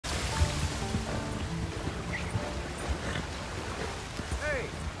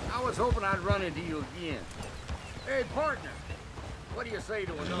was hoping I'd run into you again. Hey, partner. What do you say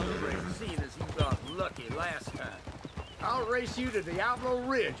to another race, seeing as you got lucky last time? I'll race you to the Outlaw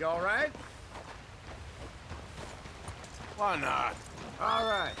Ridge, all right? Why not? All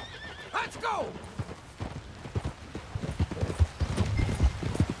right. Let's go!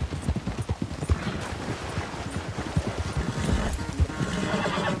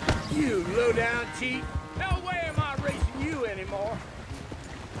 You low-down cheat. No way am I racing you anymore.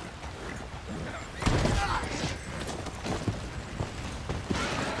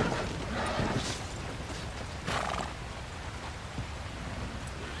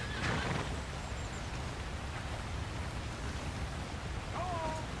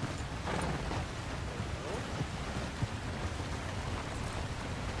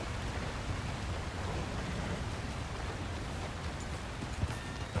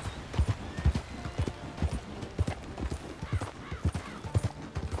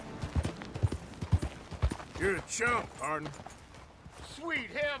 You're a chump, partner. Sweet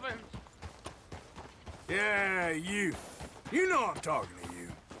heavens! Yeah, you. You know I'm talking to you.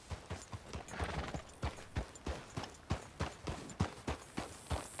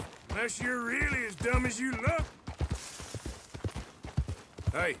 Unless you're really as dumb as you look.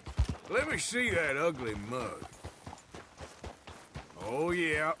 Hey, let me see that ugly mug. Oh,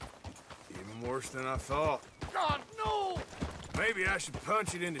 yeah. Even worse than I thought. God, no! Maybe I should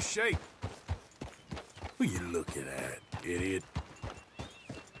punch it into shape. What are you looking at, idiot?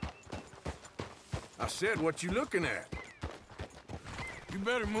 I said, what you looking at? You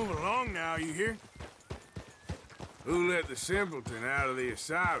better move along now, you hear? Who let the simpleton out of the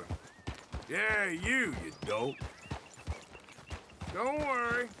asylum? Yeah, you dope. Don't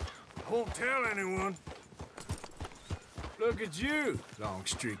worry. I won't tell anyone. Look at you, long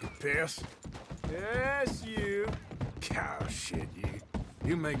streak of piss. Yes, you. Cow shit, you.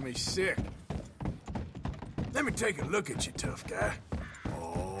 You make me sick. Let me take a look at you, tough guy.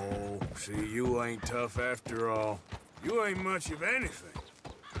 Oh, see, you ain't tough after all. You ain't much of anything.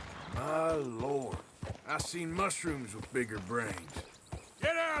 My lord, I seen mushrooms with bigger brains.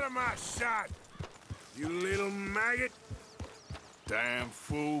 Get out of my sight, you little maggot. Damn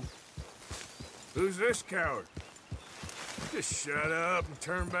fool. Who's this coward? Just shut up and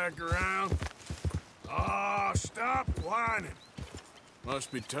turn back around. Ah, stop whining. Must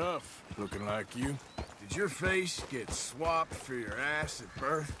be tough, looking like you. Did your face get swapped for your ass at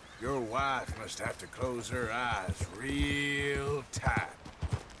birth? Your wife must have to close her eyes real tight.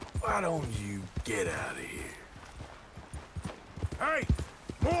 Why don't you get out of here? Hey,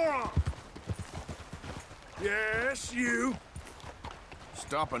 moron! Yes, you.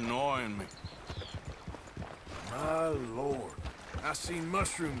 Stop annoying me. My lord, I seen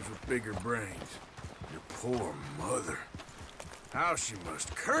mushrooms with bigger brains. Your poor mother. How she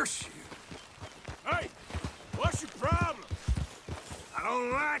must curse you. Hey, what's your problem? I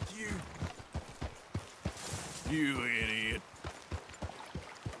don't like you. You idiot.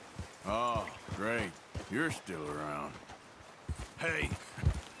 Oh, great. You're still around. Hey,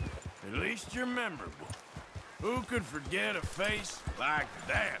 at least you're memorable. Who could forget a face like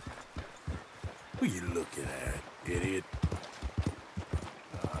that? What are you looking at, idiot?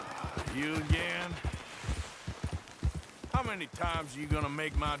 You again? How many times are you gonna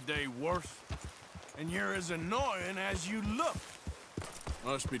make my day worse? And you're as annoying as you look.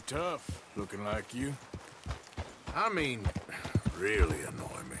 Must be tough, looking like you. I mean, really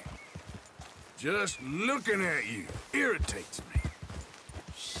annoy me. Just looking at you irritates me.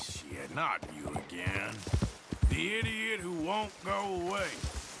 Shit, not you again. The idiot who won't go away.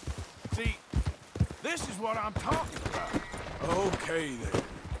 See, this is what I'm talking about. Okay, then.